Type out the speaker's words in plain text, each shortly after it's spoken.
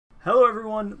Hello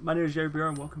everyone, my name is Yeagerbr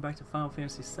and welcome back to Final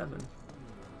Fantasy VII.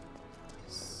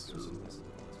 So,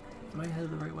 am I headed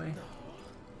the right way?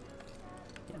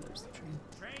 Yeah, there's the train.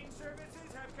 Train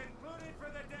services have concluded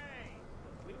for the day.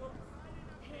 We will.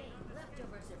 Hey,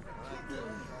 leftovers are for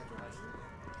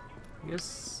I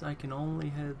guess I can only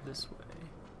head this way.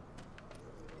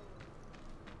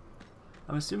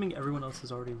 I'm assuming everyone else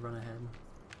has already run ahead.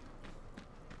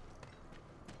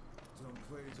 Some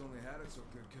plays only had it so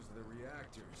good because of the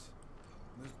reactors.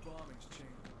 And this bombing's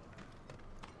changed.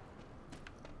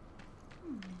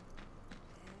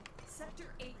 Sector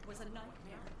 8 was a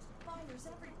nightmare. Fires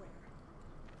everywhere.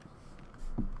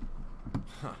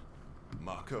 Huh.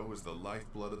 Mako is the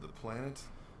lifeblood of the planet?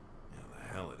 Yeah, the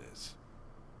hell it is.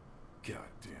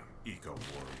 Goddamn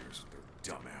eco-warriors with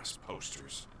their dumbass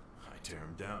posters. I tear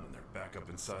them down and they're back up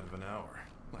inside of an hour.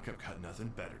 Like I've got nothing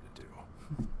better to do.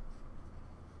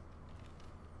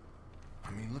 I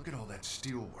mean, look at all that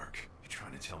steel work. You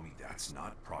trying to tell me that's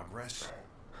not progress?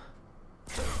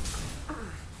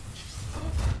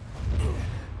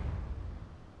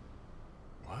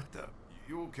 What the?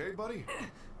 You okay, buddy?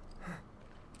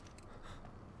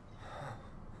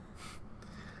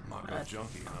 Mako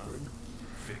junkie, huh?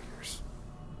 Figures.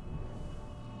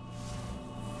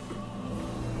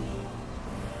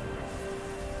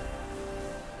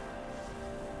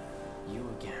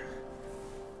 You again.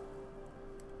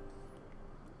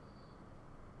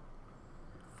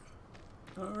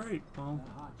 Alright, well,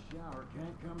 That hot shower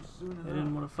can't come soon enough. they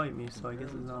didn't want to fight me, so I guess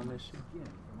it's not an issue. Skin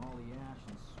from all the ash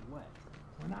and sweat.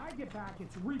 When I get back,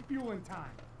 it's refueling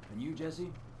time. And you,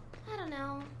 Jesse? I don't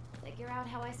know. Figure out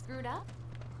how I screwed up?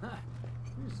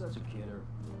 You're such a kidder.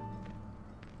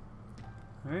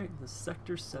 Alright, the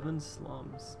Sector 7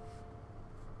 slums.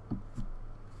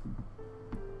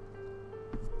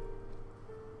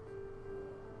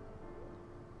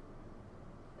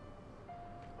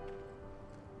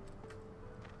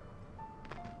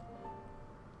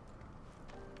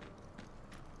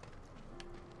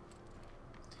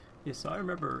 Yeah, so I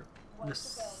remember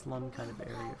this slum kind of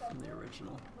area from the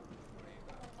original.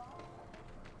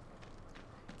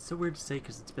 It's so weird to say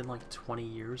because it's been like 20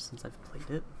 years since I've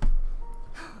played it.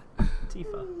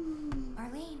 Tifa.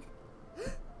 Marlene.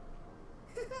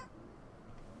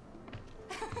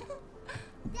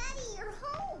 Daddy, you're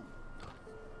home!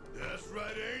 That's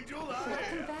right, Angel.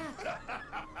 Welcome back.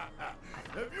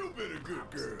 Have you been a good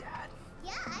girl? Dad.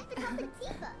 Yeah, I've been helping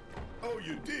Tifa. Oh,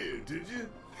 you did you?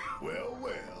 Well,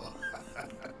 well.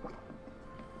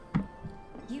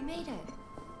 You made it.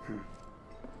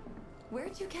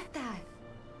 Where'd you get that?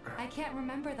 I can't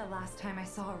remember the last time I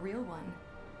saw a real one.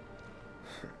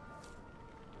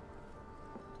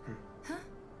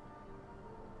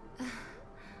 Huh?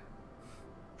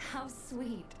 How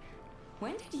sweet.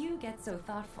 When did you get so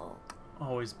thoughtful?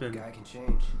 Always been. Guy can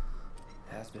change.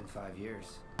 Has been 5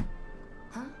 years.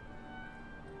 Huh?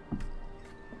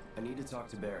 I need to talk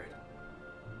to Barrett.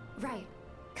 Right.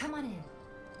 Come on in.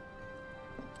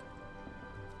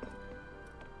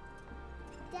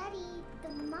 Daddy, the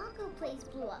Mako place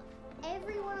blew up.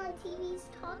 Everyone on TV's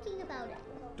talking about it.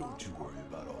 Don't you worry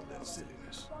about all that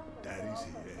silliness. Daddy's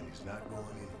here and he's not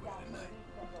going anywhere tonight.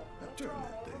 Now turn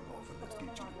that thing off and let's get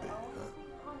you to bed, huh?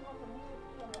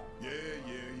 Yeah,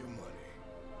 your money.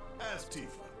 Ask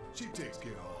Tifa. She takes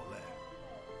care of all that.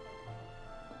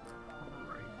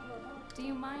 Do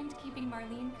you mind keeping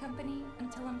Marlene company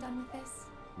until I'm done with this?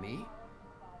 Me?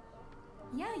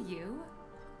 Yeah, you.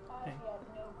 Hey,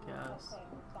 guess.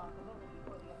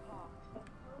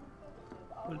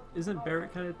 But isn't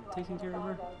Barrett kind of taking care of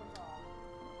her?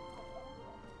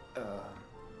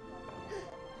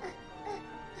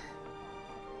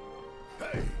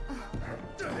 Hey!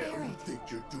 What the hell you think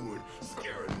you're doing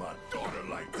scaring my daughter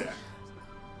like that?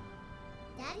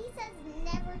 Daddy says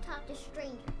never talk to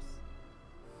strangers.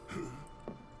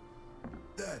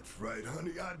 That's right,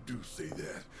 honey. I do say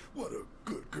that. What a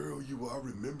good girl you are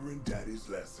remembering Daddy's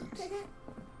lessons.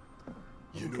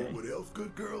 You know Okay. what else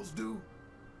good girls do?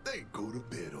 They go to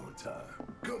bed on time.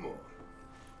 Come on.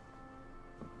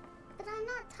 But I'm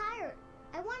not tired.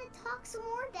 I want to talk some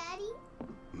more, Daddy.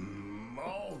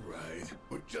 All right.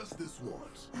 But just this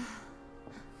once.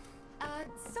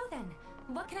 So then,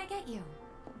 what can I get you?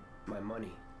 My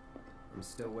money. I'm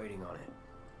still waiting on it.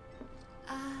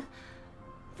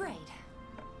 Right.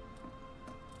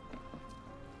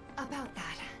 About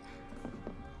that.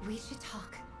 We should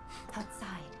talk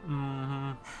outside.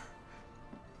 Mm-hmm.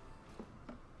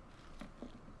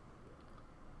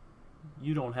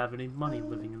 You don't have any money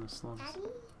living in the slums. Daddy,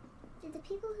 did the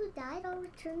people who died all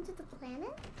return to the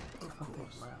planet? Of I thought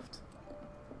course. they left.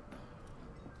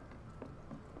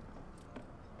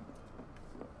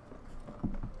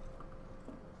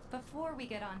 before we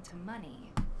get on to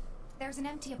money, there's an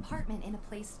empty apartment in a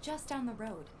place just down the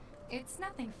road. It's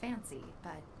nothing fancy,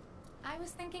 but I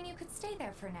was thinking you could stay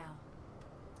there for now.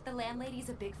 The landlady's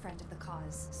a big friend of the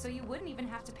cause, so you wouldn't even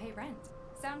have to pay rent.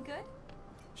 Sound good?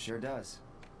 Sure does.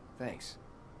 Thanks.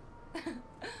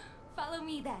 Follow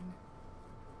me then.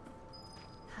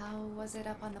 How was it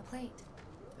up on the plate?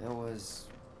 It was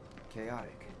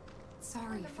chaotic.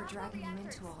 Sorry for dragging you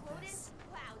into all this.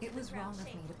 It was wrong of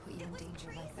me to put you in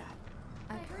danger like that.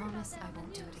 I promise I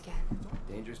won't do it again.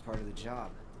 Danger's part of the job.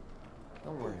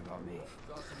 Don't worry about me.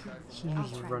 She's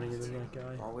just running into that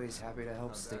guy. Always happy to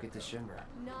help stick it to Yeagerbr.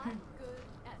 Not good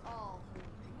at all.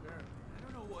 I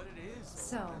don't know what it is.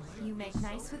 So, you make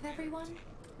nice with everyone?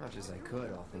 Much as I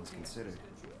could, all things considered.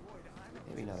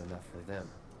 Maybe not enough for them.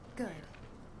 Good.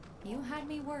 You had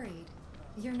me worried.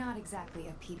 You're not exactly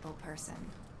a people person.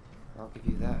 I'll give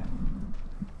you that.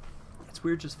 It's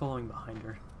weird just following behind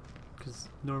her, because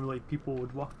normally people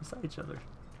would walk beside each other.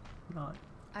 Not.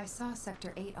 I saw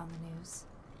Sector 8 on the news.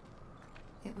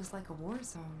 It was like a war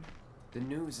zone. The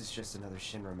news is just another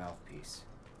Shinra mouthpiece.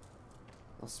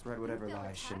 They'll spread whatever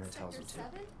lies Shinra tells them to.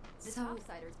 The So,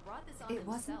 outsiders brought this on it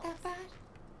wasn't that bad?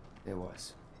 It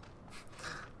was.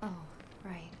 Oh,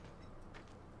 right.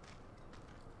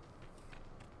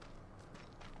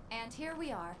 And here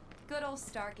we are. Good old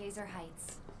Stargazer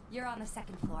Heights. You're on the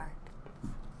second floor.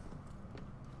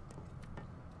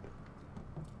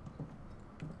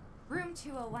 Room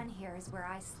 201 here is where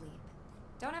I sleep.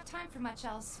 Don't have time for much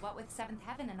else, what with 7th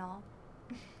Heaven and all.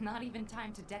 Not even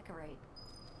time to decorate.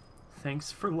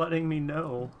 Thanks for letting me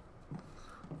know.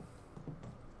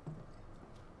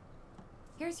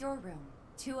 Here's your room,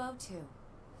 202.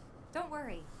 Don't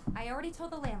worry, I already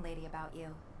told the landlady about you.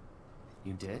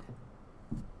 You did?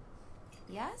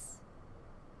 Yes?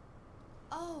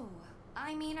 Oh,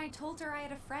 I mean, I told her I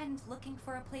had a friend looking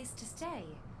for a place to stay.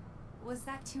 Was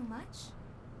that too much?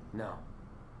 No.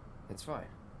 It's fine.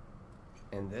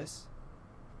 And this?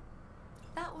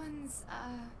 That one's,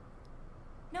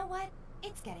 know what?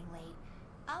 It's getting late.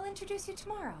 I'll introduce you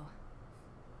tomorrow.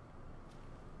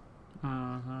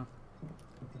 Mm-hmm.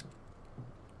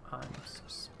 I'm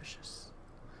suspicious.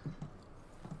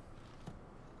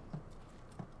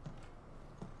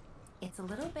 It's a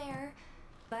little bare,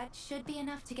 but should be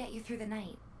enough to get you through the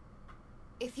night.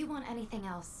 If you want anything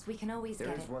else, we can always get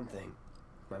it. There's one thing.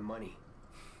 My money.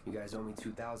 You guys owe me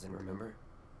 2,000, remember?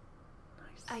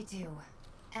 Nice. I do.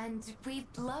 And we'd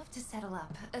love to settle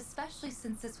up, especially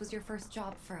since this was your first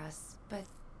job for us, but...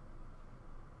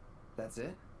 That's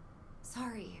it?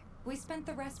 Sorry. We spent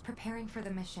the rest preparing for the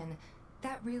mission.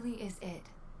 That really is it.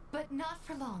 But not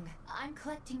for long. I'm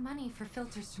collecting money for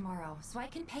filters tomorrow, so I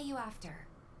can pay you after.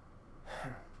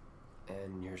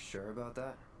 And you're sure about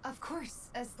that? Of course,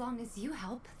 as long as you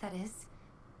help, that is.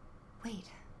 Wait.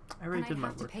 I already and did I'd my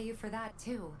have to work. pay you for that,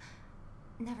 too.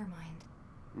 Never mind.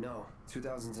 No,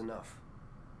 2,000's enough.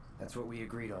 That's what we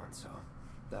agreed on, so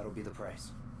that'll be the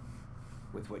price.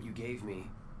 With what you gave me,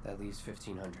 that leaves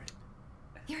 1,500.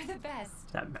 You're the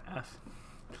best. That math.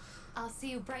 I'll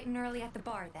see you bright and early at the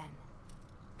bar, then.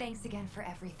 Thanks again for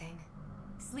everything.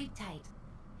 Sleep tight.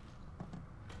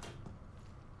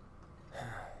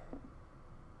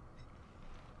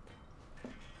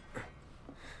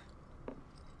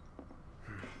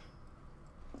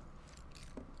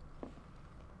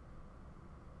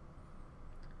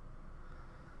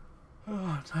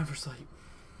 Oh, time for sleep.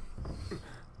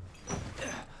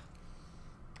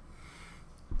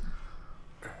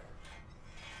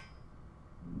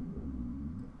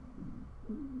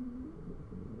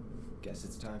 Guess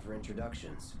it's time for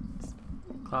introductions.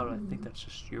 Cloud, I think that's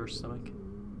just your stomach.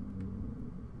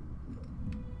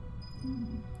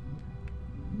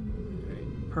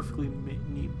 Perfectly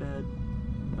neat bed,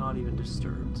 not even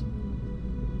disturbed.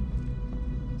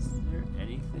 Is there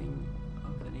anything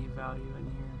of any value in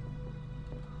here?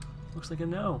 Looks like a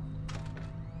no.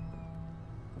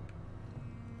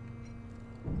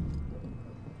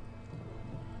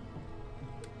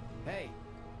 Hey,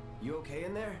 you okay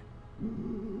in there?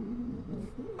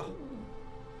 Oh,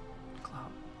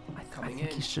 Cloud, I Coming think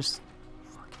in. he's just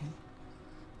fucking...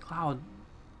 Cloud.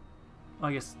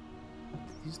 I guess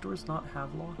these doors not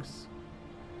have locks.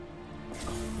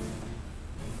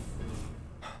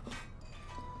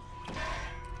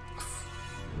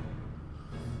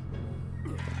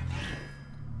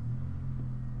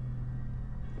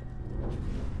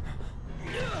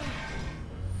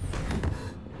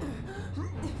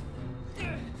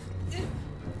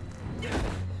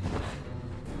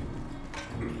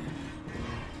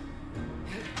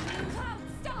 Cloud,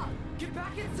 stop! get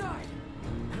back inside!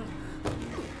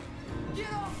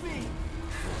 Get off me!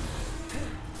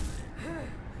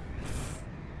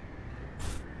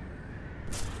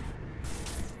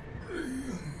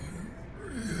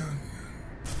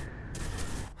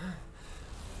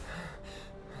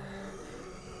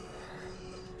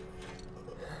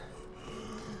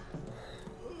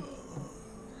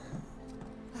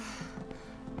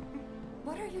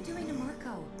 you doing to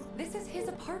Marco? This is his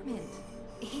apartment.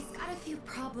 He's got a few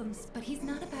problems, but he's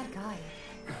not a bad guy.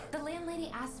 The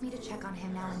landlady asked me to check on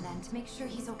him now and then to make sure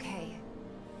he's okay.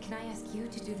 Can I ask you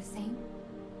to do the same?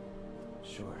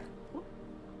 Sure.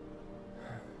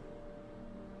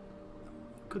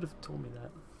 Could have told me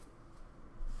that.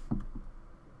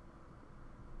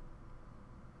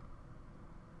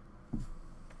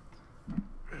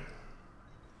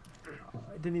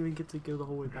 I didn't even get to go the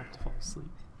whole way back to fall asleep.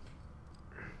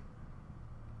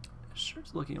 His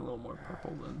shirt's looking a little more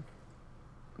purple than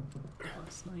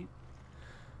last night.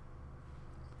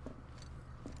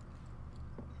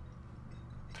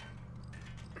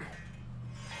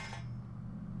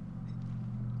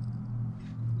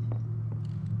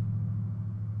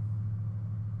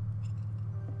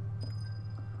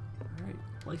 Alright,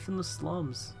 life in the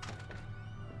slums.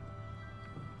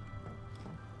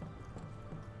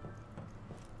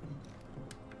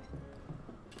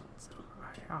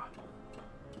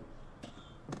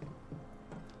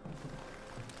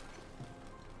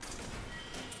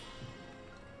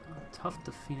 Tough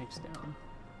to Phoenix down.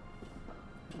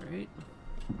 Right.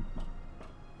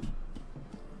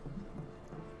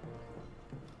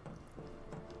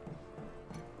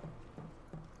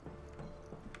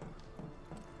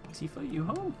 Tifa, you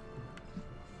home?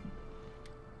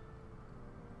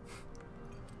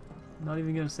 Not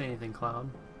even gonna say anything, Cloud.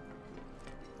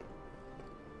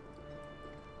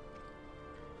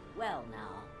 Well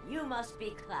now, you must be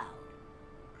Cloud.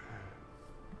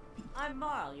 I'm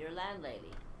Marl, your landlady.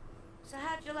 So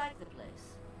how'd you like the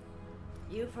place?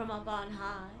 You from up on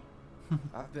high?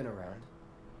 I've been around.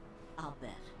 I'll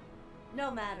bet.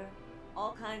 No matter.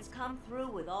 All kinds come through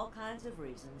with all kinds of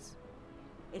reasons.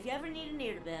 If you ever need an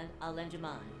ear to bend, I'll lend you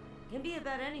mine. Can be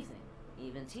about anything,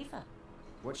 even Tifa.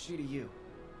 What's she to you?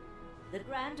 The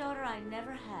granddaughter I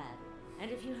never had. And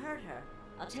if you hurt her,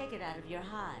 I'll take it out of your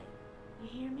hide. You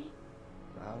hear me?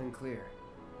 Loud and clear.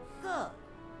 Good.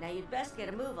 Now you'd best get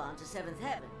a move on to 7th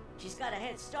Heaven. She's got a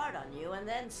head start on you and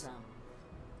then some.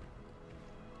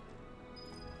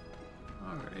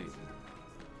 Alright.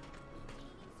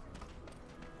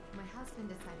 My husband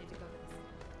decided to go to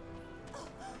this.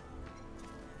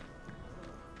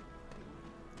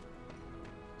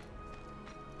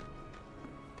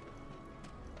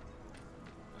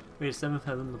 Wait, 7th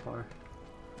Heaven, the bar.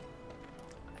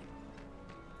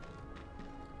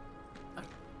 I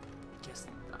guess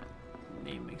that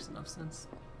name makes enough sense.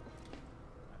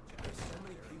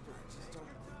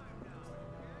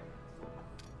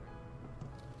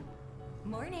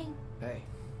 Morning. Hey.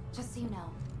 Just so you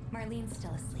know, Marlene's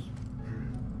still asleep.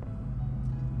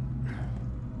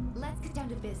 Let's get down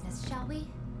to business, shall we?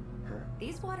 Huh?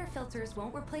 These water filters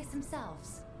won't replace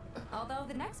themselves. Although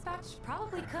the next batch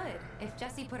probably could, if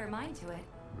Jessie put her mind to it.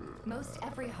 Most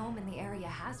every home in the area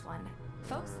has one.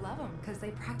 Folks love them because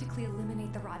they practically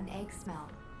eliminate the rotten egg smell.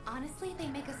 Honestly, they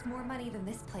make us more money than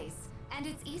this place. And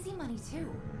it's easy money too.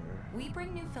 We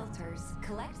bring new filters,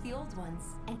 collect the old ones,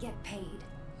 and get paid.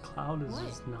 Cloud is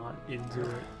just not into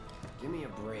it. Give me a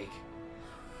break.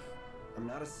 I'm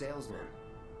not a salesman.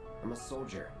 I'm a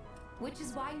soldier. Which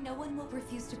is why no one will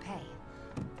refuse to pay.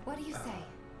 What do you say?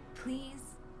 Please?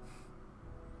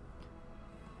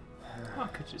 How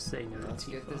could you say no to Let's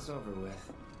get Tifa? this over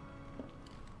with.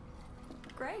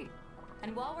 Great.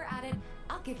 And while we're at it,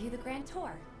 I'll give you the grand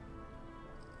tour.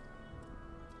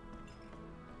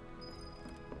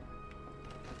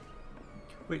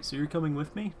 Wait, so you're coming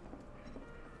with me?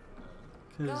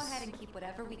 Go ahead and keep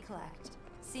whatever we collect.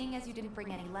 Seeing as you didn't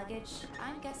bring any luggage,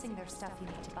 I'm guessing there's stuff you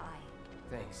need to buy.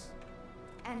 Thanks.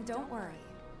 And don't worry,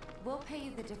 we'll pay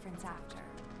you the difference after.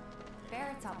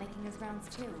 Barrett's out making his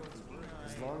rounds too.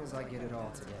 As long as I get it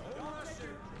all today.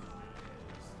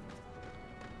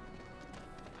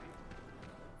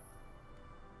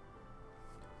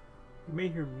 You may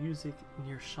hear music in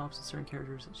your shops and certain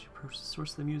characters as you approach the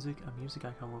source of the music. A music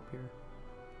icon will appear.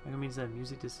 That means that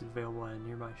music is available at a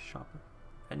nearby shop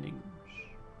vending.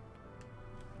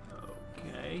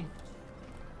 Okay.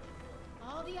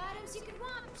 All the items you could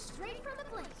want, straight from the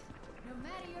plate. No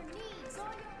matter your needs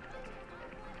or your budget,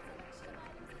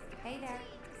 Hey there.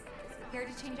 Here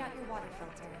to change out your water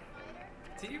filter.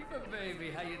 Tifa,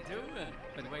 baby, how you doing?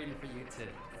 Been waiting for you to...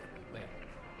 Wait,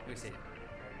 who's he?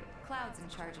 Cloud's in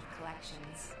charge of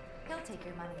collections. He'll take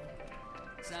your money.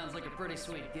 Sounds like a pretty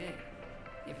sweet gig.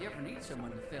 If you ever need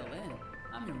someone to fill in,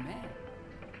 I'm your man.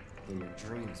 In your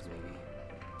dreams, maybe.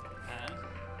 Huh?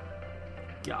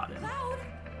 Got him. Cloud!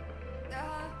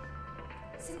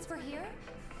 Since we're here,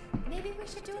 maybe we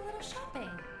should do a little shopping.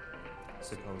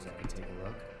 Suppose I could take a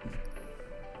look?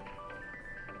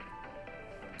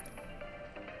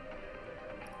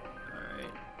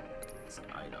 Alright. Some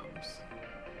items. items.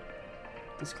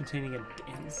 This containing a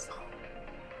dance song.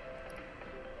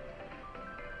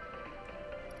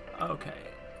 Okay,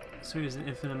 so he has an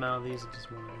infinite amount of these and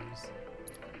just one of these.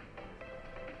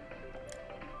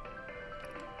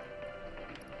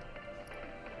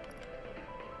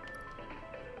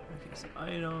 Okay, so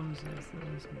items, there's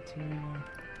this material.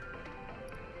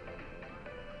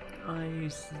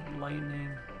 Ice, lightning.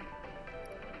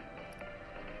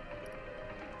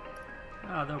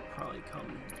 Ah, they'll probably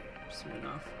come soon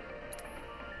enough.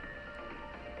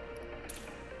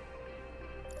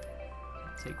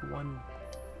 Take one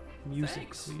music,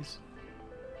 Thanks. please.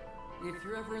 If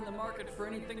you're ever in the market for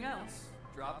anything else,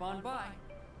 drop on by.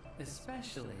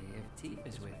 Especially if Teef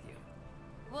is with you.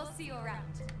 We'll see you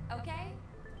around, okay?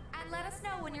 And let us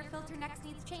know when your filter next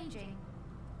needs changing.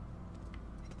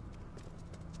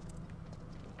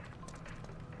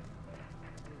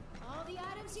 All the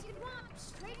items you could want,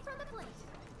 straight from the plate.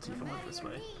 See if I went this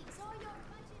way. needs, all your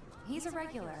budget. He's a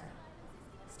regular.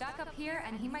 Stock up here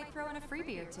and he might throw in a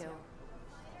freebie or two.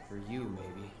 For you,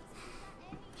 maybe.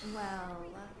 Well,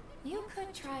 you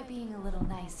could try being a little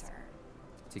nicer.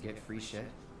 To get free shit?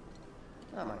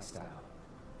 Not my style.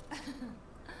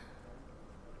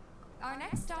 Our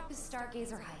next stop is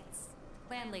Stargazer Heights.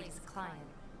 Landlady's a client.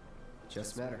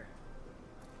 Just met her.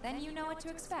 Then you know what to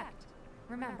expect.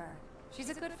 Remember, she's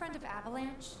a good friend of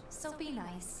Avalanche, so be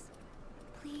nice.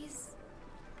 Please?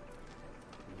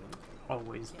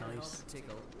 Always Can't help nice. but take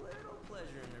a little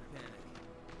pleasure in their panic.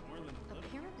 More than a little.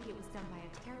 Apparently it was done by a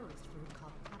terrorist group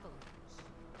called Avalanche.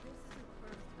 This is the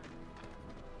first time.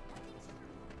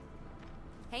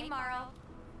 Hey, Marl.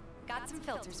 Got some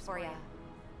filters for ya.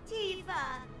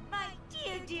 Tifa, my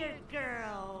dear, dear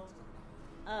girl.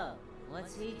 Oh,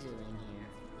 what's he doing here?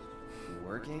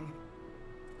 Working?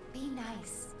 Be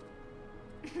nice.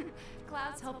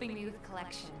 Cloud's helping me with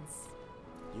collections.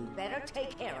 You better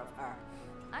take care of her.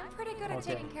 I'm pretty good at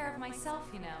Okay. taking care of myself,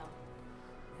 you know.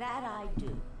 That I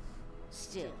do.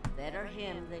 Still, better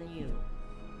him than you.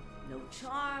 No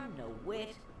charm, no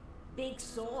wit, big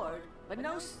sword, but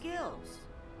no skills.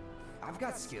 I've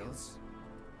got skills.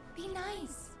 Be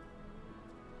nice.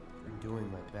 I'm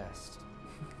doing my best.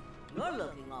 You're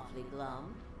looking awfully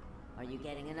glum. Are you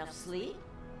getting enough sleep?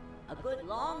 A good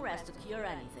long rest to cure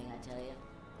anything, I tell you.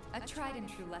 A tried and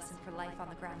true lesson for life on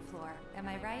the ground floor. Am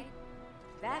I right?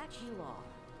 That you are.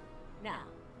 Now,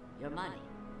 your money.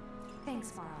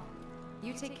 Thanks, Marl.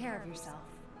 You take care of yourself.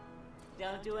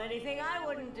 Don't do anything I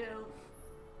wouldn't do.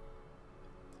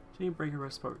 Chain Breaker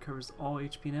Rest Spot covers all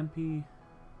HP and MP.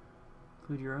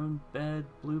 Include your own bed,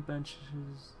 blue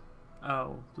benches.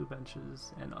 Oh, blue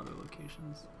benches and other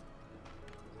locations.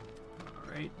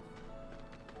 Alright.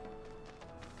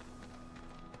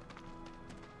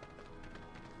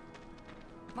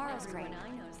 Marl's great.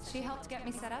 She helped get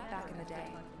me set up back in the day.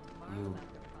 You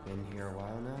been here a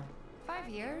while now? 5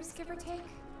 years, give or take.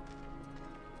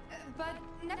 But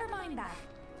never mind that.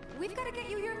 We've got to get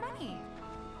you your money.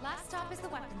 Last stop is the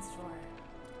weapons store.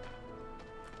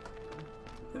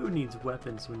 Who needs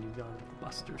weapons when you got a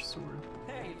Buster sword?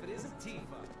 Hey, if it isn't Tifa.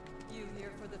 You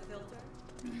here for the filter?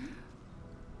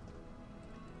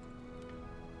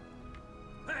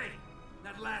 Hey!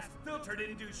 That last filter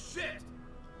didn't do shit!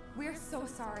 We're so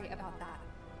sorry about that.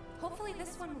 Hopefully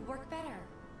this one will work better.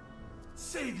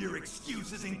 Save your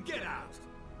excuses and get out!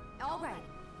 All right.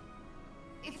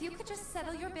 If you could just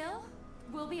settle your bill,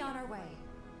 we'll be on our way.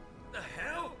 The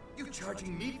hell? You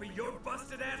charging me for your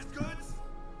busted-ass goods?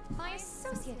 My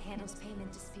associate handles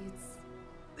payment disputes.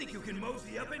 Think you can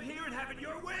mosey up in here and have it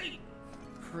your way?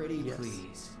 Pretty Yes.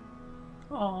 please.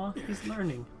 Aw, he's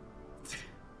learning.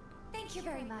 Thank you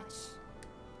very much.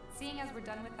 Seeing as we're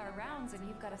done with our rounds and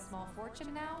you've got a small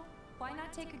fortune now, why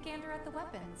not take a gander at the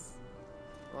weapons?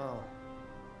 Well,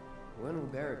 when will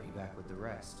Barrett be back with the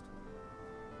rest?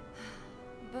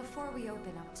 Before we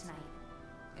open up tonight.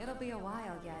 It'll be a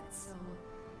while yet, so...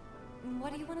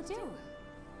 What do you want to do?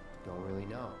 Don't really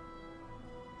know.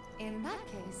 In that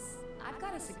case, I've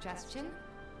got a suggestion.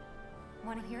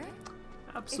 Want to hear it?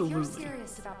 Absolutely. If you're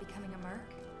serious about becoming a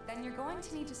merc, then you're going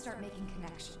to need to start making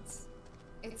connections.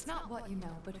 It's not what you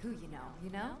know, but who you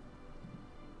know?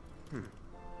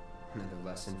 Another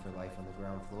lesson for life on the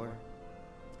ground floor?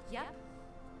 Yep.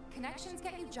 Connections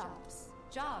get you jobs.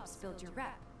 Jobs build your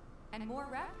rep. And more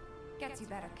rep gets you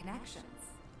better connections.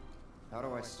 How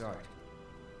do I start?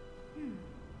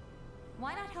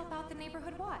 Why not help out the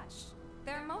neighborhood watch?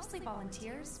 They're mostly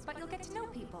volunteers, but you'll get to know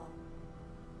people.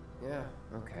 Yeah,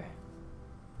 okay.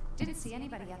 Didn't see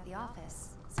anybody at the office,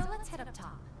 so let's head up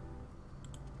top.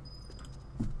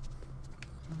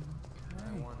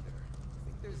 I wonder.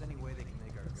 Think there's any way they can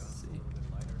make our guns see. a little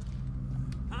bit lighter?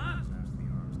 Huh? Perhaps the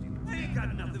armor.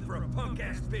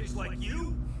 bitch like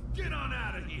you? Get on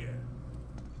out of here!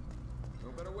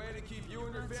 No better way to keep you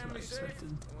and your That's family not safe expected.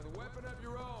 than with a weapon of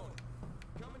your own.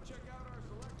 Come and check out our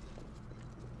selection.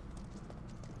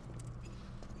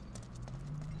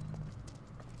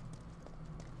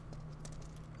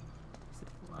 Set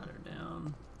the ladder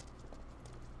down.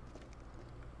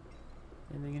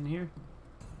 Anything in here?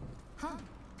 Huh.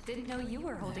 Didn't know you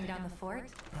were holding down the fort.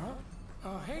 Huh?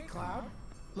 Oh, hey, Cloud.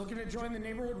 Looking to join the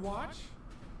neighborhood watch?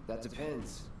 That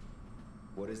depends.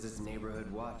 What does this neighborhood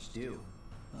watch do?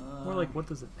 More like, what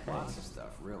does it pay? Lots of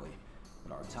stuff, really.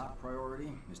 But our top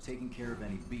priority is taking care of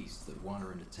any beasts that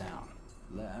wander into town.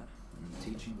 That, and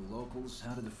teaching the locals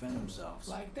how to defend themselves.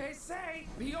 Like they say,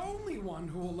 the only one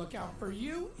who will look out for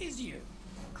you is you.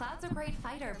 Cloud's a great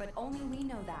fighter, but only we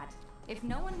know that. If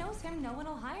no one knows him, no one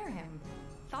will hire him.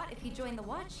 Thought if he joined the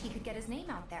watch, he could get his name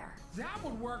out there. That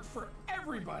would work for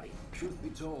everybody. Truth be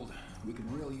told, we could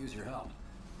really use your help.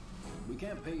 We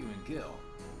can't pay you in gil,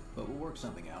 but we'll work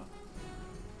something out.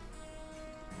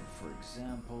 For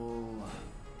example...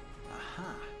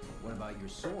 Aha! What about your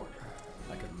sword?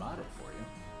 I could mod it for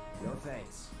you. No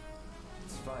thanks.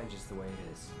 It's fine just the way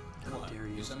it is. How What, dare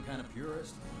you? you some kind of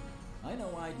purist? I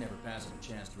know I'd never pass him a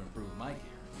chance to improve my gear.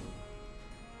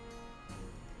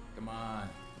 Come on.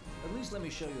 At least let me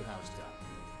show you how it's done.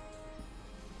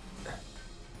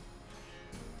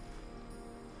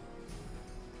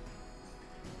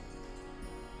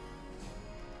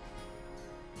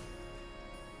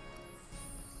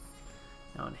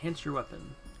 Now enhance your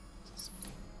weapon.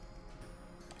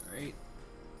 Alright.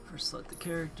 First select the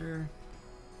character.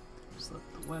 Select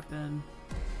the weapon.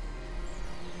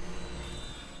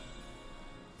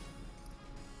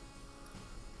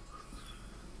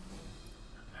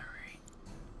 Alright.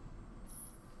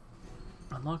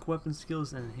 Unlock weapon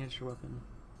skills and enhance your weapon.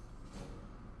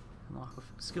 Unlock with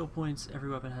skill points. Every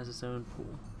weapon has its own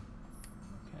pool.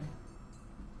 Okay.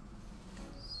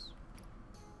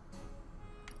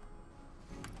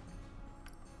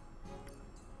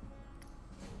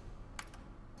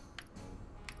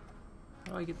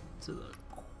 How do I get to the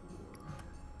core?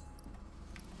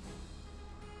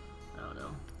 I don't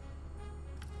know.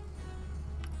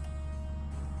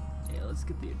 Yeah, let's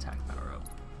get the attack power up.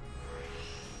 Alright.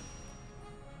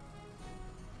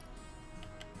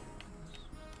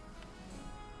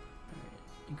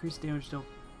 Increase damage dealt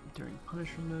during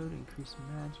Punisher mode, increase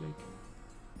magic,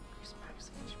 increase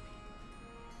max HP.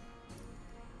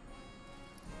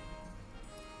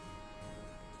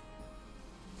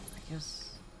 I guess,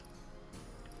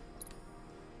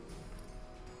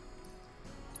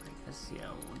 yeah,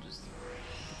 we'll just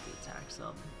get the attacks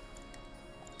up.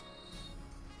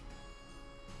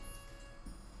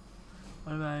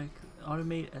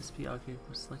 Automate SP okay,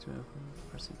 select move,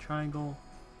 pressing triangle.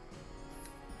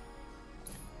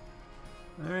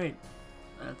 Alright,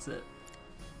 that's it.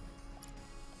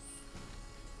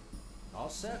 All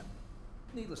set?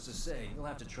 Needless to say, you'll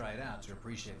have to try it out to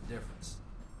appreciate the difference.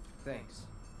 Thanks.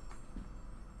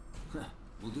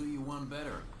 We'll do you one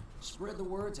better. Spread the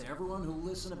word to everyone who'll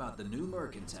listen about the new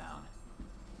merc in town.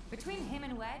 Between him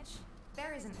and Wedge,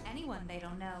 there isn't anyone they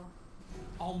don't know.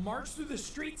 I'll march through the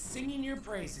streets singing your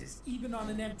praises, even on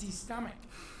an empty stomach.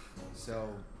 So,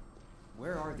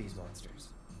 where are these monsters?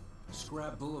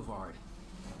 Scrap Boulevard.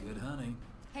 Good hunting.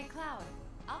 Hey, Cloud,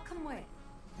 I'll come with.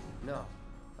 No,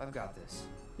 I've got this.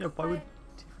 Yeah, why would...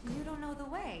 But you don't know the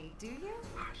way, do you?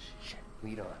 Ah, shit.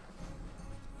 Lead on.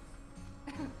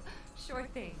 Sure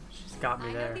thing. She's got me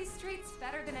I there. know these streets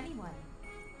better than anyone.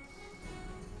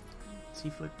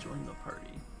 T-Flick joined the party.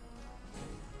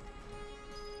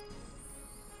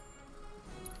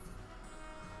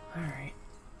 Alright.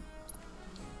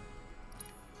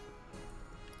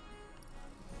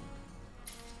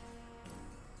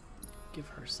 Give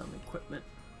her some equipment.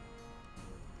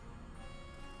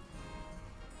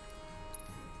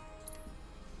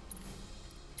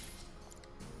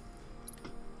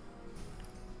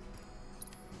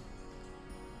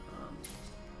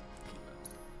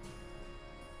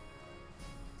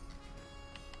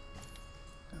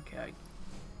 Okay.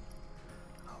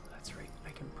 Oh, that's right.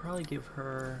 I can probably give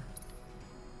her...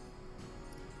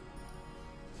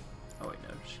 Oh wait,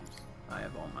 no, I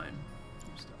have all mine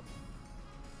used up.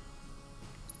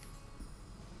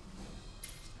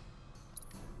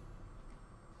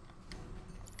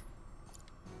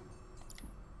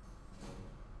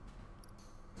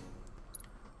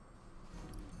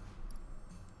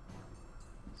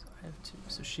 So I have two,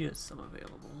 so she has some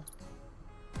available.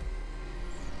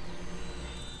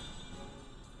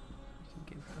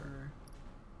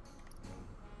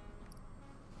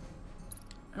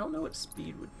 I don't know what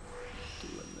speed would do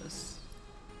in this.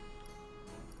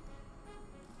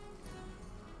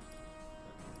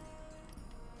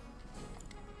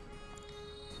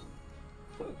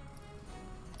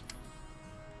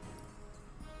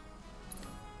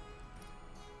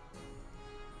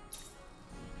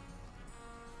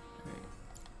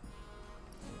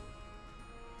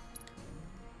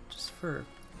 for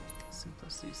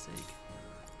simplicity's sake,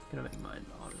 I'm gonna make mine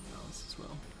auto balance as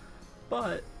well.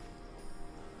 But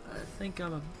I think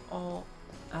I'm all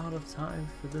out of time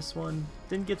for this one.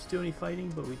 Didn't get to do any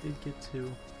fighting, but we did get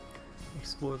to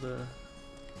explore the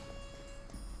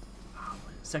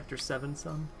Sector 7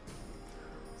 some.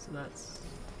 So that's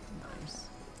nice.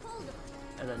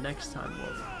 And then next time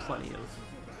we'll have plenty of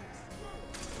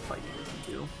fighting we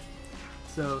can do.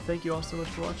 So thank you all so much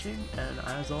for watching, and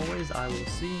as always, I will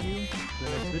see you in the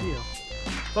next video.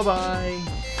 Bye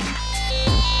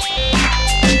bye!